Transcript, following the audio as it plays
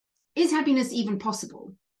Is happiness even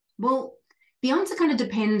possible? Well, the answer kind of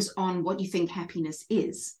depends on what you think happiness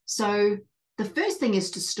is. So the first thing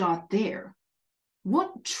is to start there.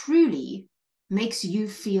 What truly makes you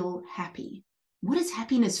feel happy? What does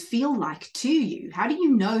happiness feel like to you? How do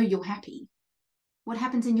you know you're happy? What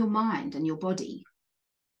happens in your mind and your body?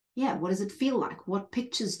 Yeah, what does it feel like? What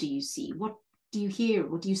pictures do you see? What do you hear?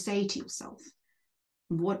 What do you say to yourself?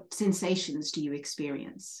 What sensations do you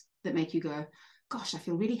experience that make you go, gosh, I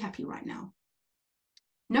feel really happy right now?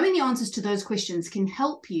 Knowing the answers to those questions can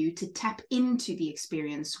help you to tap into the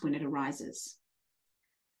experience when it arises.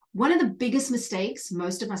 One of the biggest mistakes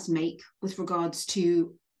most of us make with regards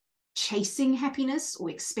to chasing happiness or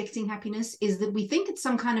expecting happiness is that we think it's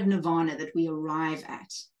some kind of nirvana that we arrive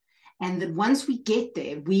at, and that once we get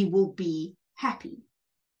there, we will be happy.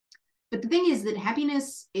 But the thing is that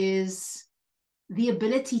happiness is the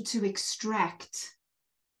ability to extract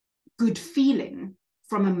good feeling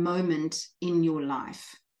from a moment in your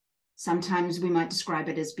life. Sometimes we might describe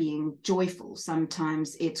it as being joyful.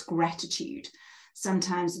 Sometimes it's gratitude.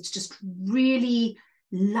 Sometimes it's just really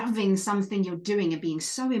loving something you're doing and being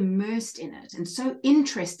so immersed in it and so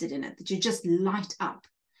interested in it that you just light up.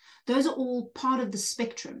 Those are all part of the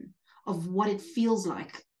spectrum of what it feels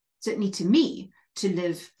like, certainly to me, to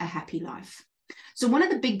live a happy life. So one of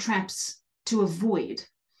the big traps to avoid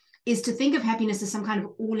is to think of happiness as some kind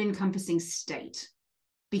of all-encompassing state,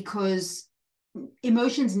 because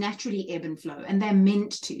emotions naturally ebb and flow, and they're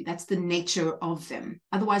meant to. That's the nature of them.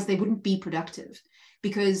 Otherwise, they wouldn't be productive,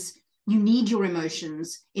 because you need your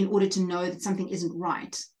emotions in order to know that something isn't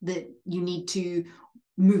right, that you need to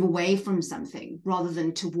move away from something rather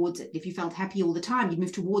than towards it. If you felt happy all the time, you'd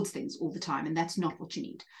move towards things all the time, and that's not what you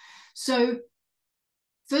need. So,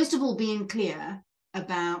 first of all, being clear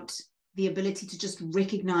about the ability to just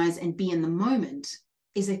recognize and be in the moment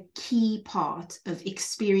is a key part of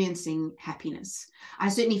experiencing happiness. I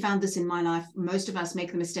certainly found this in my life. Most of us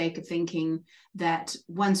make the mistake of thinking that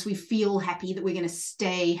once we feel happy, that we're going to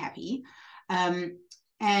stay happy.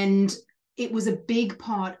 And it was a big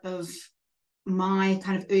part of my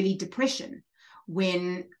kind of early depression,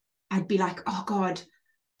 when I'd be like, oh God,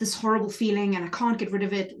 this horrible feeling and I can't get rid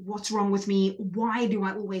of it. What's wrong with me? Why do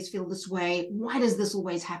I always feel this way? Why does this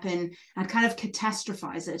always happen? And I'd kind of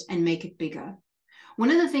catastrophize it and make it bigger. One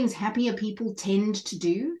of the things happier people tend to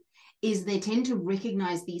do is they tend to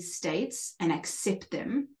recognize these states and accept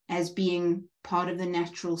them as being part of the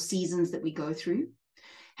natural seasons that we go through.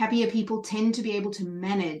 Happier people tend to be able to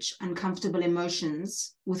manage uncomfortable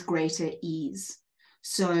emotions with greater ease.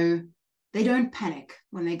 So they don't panic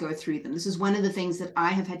when they go through them. This is one of the things that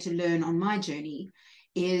I have had to learn on my journey,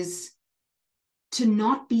 is to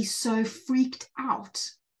not be so freaked out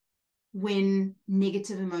when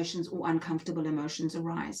negative emotions or uncomfortable emotions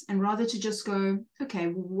arise, and rather to just go, okay,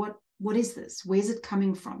 well, what is this? Where's it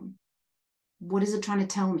coming from? What is it trying to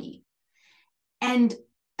tell me? And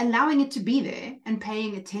allowing it to be there and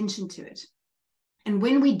paying attention to it. And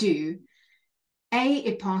when we do, A,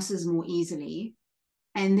 it passes more easily.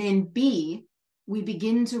 And then B, we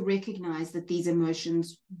begin to recognize that these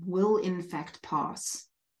emotions will in fact pass.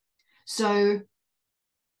 So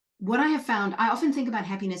what I have found, I often think about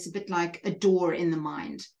happiness a bit like a door in the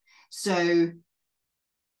mind. So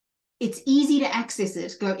it's easy to access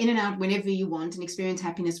it, go in and out whenever you want and experience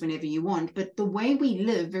happiness whenever you want. But the way we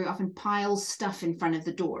live very often piles stuff in front of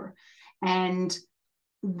the door. And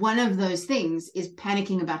one of those things is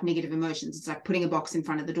panicking about negative emotions. It's like putting a box in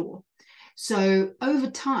front of the door. So over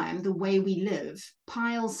time, the way we live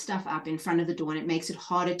piles stuff up in front of the door, and it makes it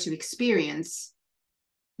harder to experience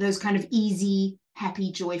those kind of easy,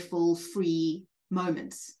 happy, joyful, free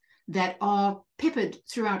moments that are peppered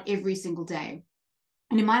throughout every single day.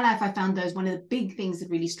 And in my life, I found those one of the big things that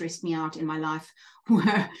really stressed me out in my life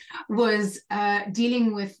was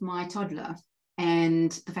dealing with my toddler,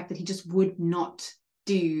 and the fact that he just would not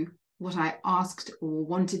do what I asked or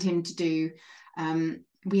wanted him to do.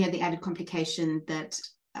 We had the added complication that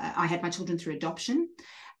I had my children through adoption.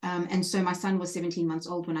 And so my son was 17 months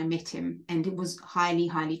old when I met him, and it was highly,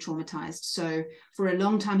 highly traumatized. So for a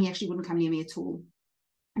long time, he actually wouldn't come near me at all.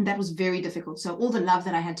 And that was very difficult. So all the love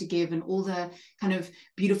that I had to give and all the kind of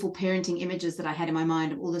beautiful parenting images that I had in my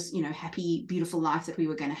mind of all this, happy, beautiful life that we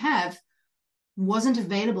were going to have wasn't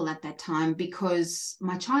available at that time, because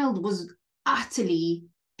my child was utterly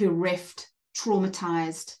bereft,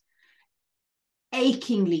 traumatized,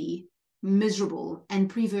 achingly miserable and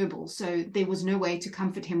pre-verbal. So there was no way to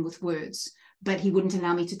comfort him with words, but he wouldn't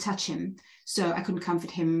allow me to touch him. So I couldn't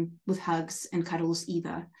comfort him with hugs and cuddles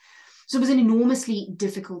either. So it was an enormously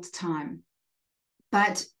difficult time.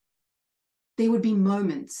 But there would be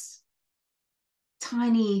moments,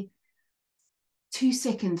 tiny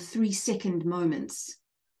 2-second, 3-second moments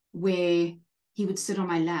where he would sit on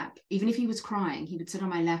my lap. Even if he was crying, he would sit on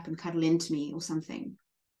my lap and cuddle into me or something.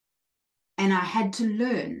 And I had to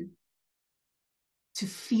learn to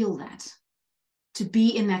feel that, to be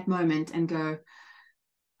in that moment and go,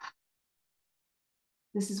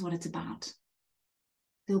 this is what it's about.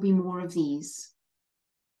 There'll be more of these.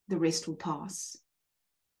 The rest will pass.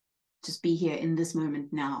 Just be here in this moment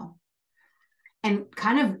now. And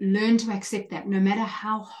kind of learn to accept that no matter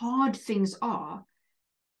how hard things are,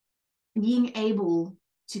 being able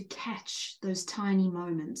to catch those tiny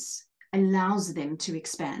moments allows them to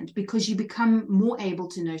expand because you become more able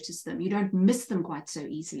to notice them. You don't miss them quite so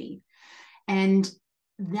easily. And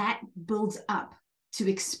that builds up to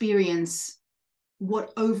experience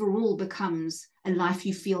what overall becomes a life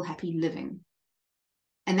you feel happy living.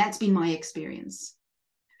 And that's been my experience.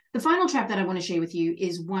 The final trap that I want to share with you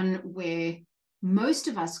is one where most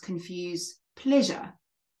of us confuse pleasure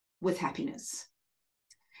with happiness.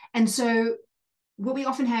 And so what we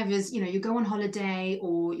often have is, you go on holiday,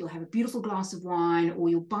 or you'll have a beautiful glass of wine, or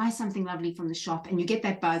you'll buy something lovely from the shop, and you get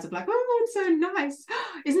that buzz of like, oh, it's so nice.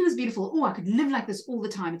 Isn't this beautiful? Oh, I could live like this all the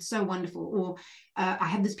time. It's so wonderful. Or I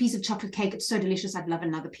have this piece of chocolate cake. It's so delicious. I'd love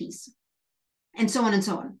another piece. And so on and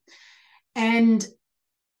so on. And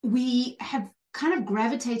we have kind of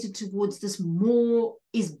gravitated towards this more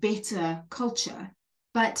is better culture.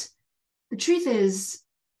 But the truth is,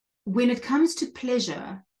 when it comes to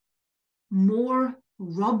pleasure, more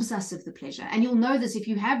robs us of the pleasure. And you'll know this if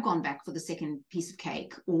you have gone back for the second piece of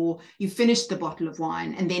cake, or you finished the bottle of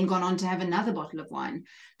wine and then gone on to have another bottle of wine,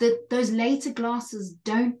 that those later glasses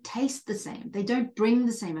don't taste the same. They don't bring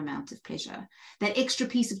the same amount of pleasure. That extra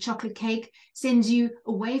piece of chocolate cake sends you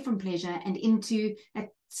away from pleasure and into that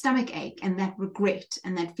stomach ache and that regret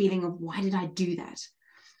and that feeling of, why did I do that?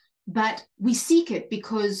 But we seek it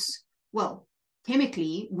because, well,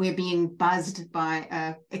 chemically, we're being buzzed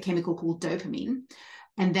by a chemical called dopamine,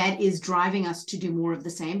 and that is driving us to do more of the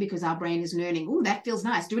same because our brain is learning, oh, that feels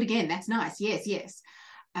nice, do it again, that's nice, yes, yes.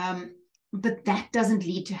 But that doesn't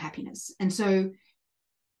lead to happiness. And so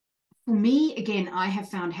for me, again, I have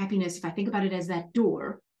found happiness, if I think about it as that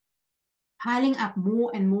door, piling up more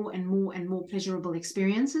and more and more and more pleasurable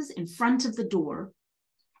experiences in front of the door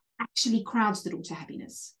actually crowds the door to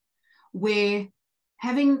happiness, where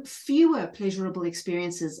having fewer pleasurable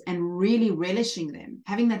experiences and really relishing them,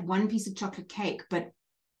 having that one piece of chocolate cake, but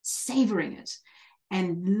savoring it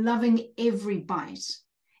and loving every bite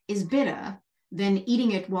is better than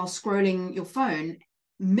eating it while scrolling your phone,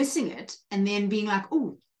 missing it, and then being like,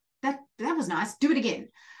 oh, that was nice, do it again.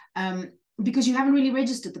 Because you haven't really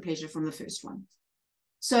registered the pleasure from the first one.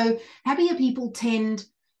 So happier people tend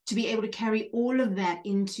to be able to carry all of that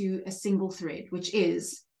into a single thread, which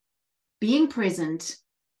is being present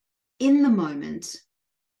in the moment,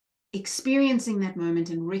 experiencing that moment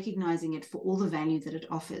and recognizing it for all the value that it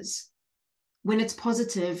offers. When it's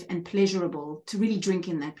positive and pleasurable, to really drink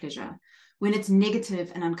in that pleasure. When it's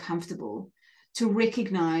negative and uncomfortable, to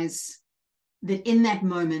recognize that in that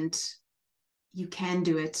moment, you can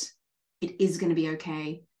do it. It is going to be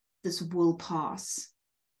okay. This will pass.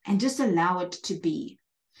 And just allow it to be.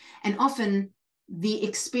 And often the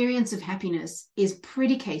experience of happiness is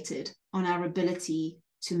predicated on our ability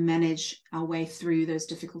to manage our way through those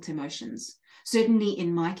difficult emotions. Certainly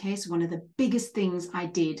in my case, one of the biggest things I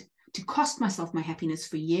did to cost myself my happiness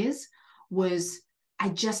for years was I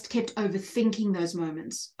just kept overthinking those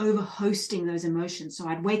moments, over-hosting those emotions. So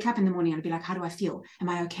I'd wake up in the morning and I'd be like, how do I feel? Am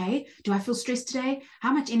I okay? Do I feel stressed today?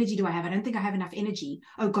 How much energy do I have? I don't think I have enough energy.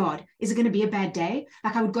 Oh God, is it going to be a bad day?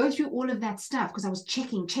 Like I would go through all of that stuff because I was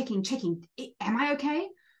checking. Am I okay?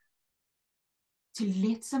 To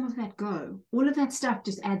let some of that go. All of that stuff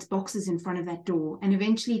just adds boxes in front of that door. And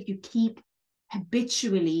eventually, if you keep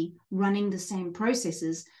habitually running the same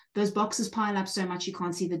processes, those boxes pile up so much you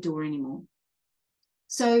can't see the door anymore.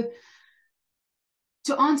 So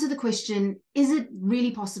to answer the question, is it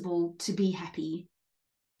really possible to be happy?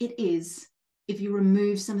 It is, if you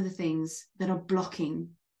remove some of the things that are blocking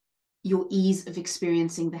your ease of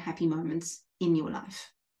experiencing the happy moments in your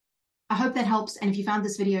life. I hope that helps. And if you found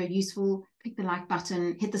this video useful, click the like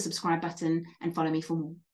button, hit the subscribe button, and follow me for more.